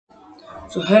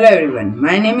So hello everyone,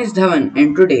 my name is Dhawan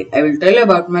and today I will tell you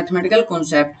about mathematical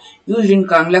concept used in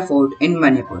Kangla Fort in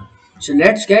Manipur. So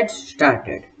let's get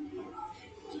started.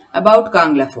 About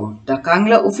Kangla Fort. The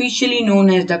Kangla, officially known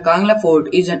as the Kangla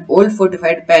Fort, is an old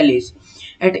fortified palace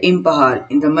at Imphal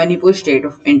in the Manipur state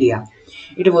of India.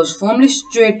 It was formerly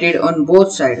situated on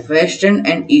both sides, western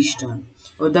and eastern,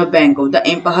 of the bank of the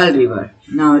Imphal River.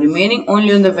 Now remaining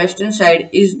only on the western side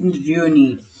is in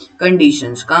ruined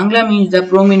conditions. Kangla means the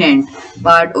prominent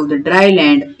part of the dry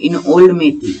land in old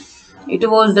Meitei. It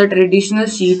was the traditional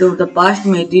seat of the past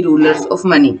Meitei rulers of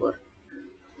Manipur.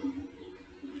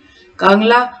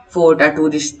 Kangla Fort, a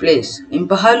tourist place.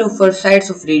 Imphal offers sites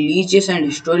of religious and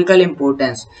historical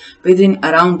importance within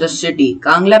around the city.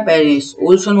 Kangla Palace,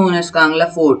 also known as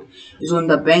Kangla Fort, is on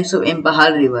the banks of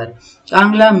Imphal River.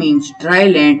 Kangla means dry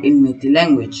land in Meitei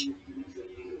language.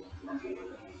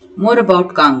 More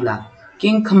about Kangla.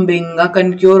 King Khagemba,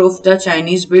 conqueror of the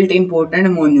Chinese, built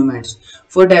important monuments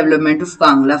for development of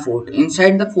Kangla Fort.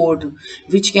 Inside the fort,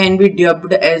 which can be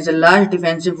dubbed as the large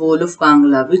defensive wall of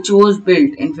Kangla, which was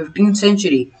built in 15th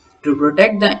century to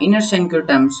protect the inner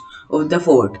sanctorums of the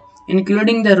fort,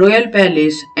 including the royal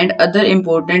palace and other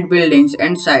important buildings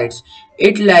and sites.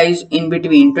 It lies in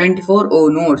between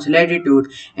 24O North Latitude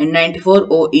and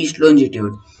 94O East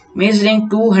Longitude, measuring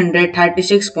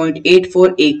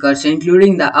 236.84 acres,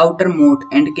 including the outer moat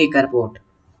and Kekrupat.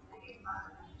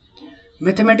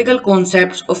 Mathematical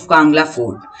concepts of Kangla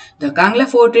Fort. The Kangla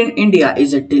Fort in India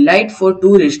is a delight for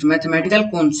tourists. Mathematical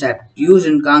concept used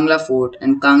in Kangla Fort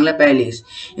and Kangla Palace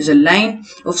is a line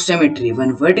of symmetry.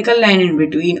 One vertical line in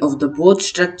between of the both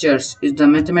structures is the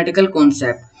mathematical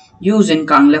concept used in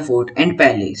Kangla Fort and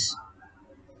Palace.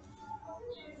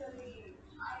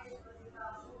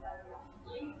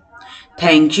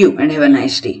 Thank you and have a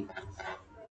nice day.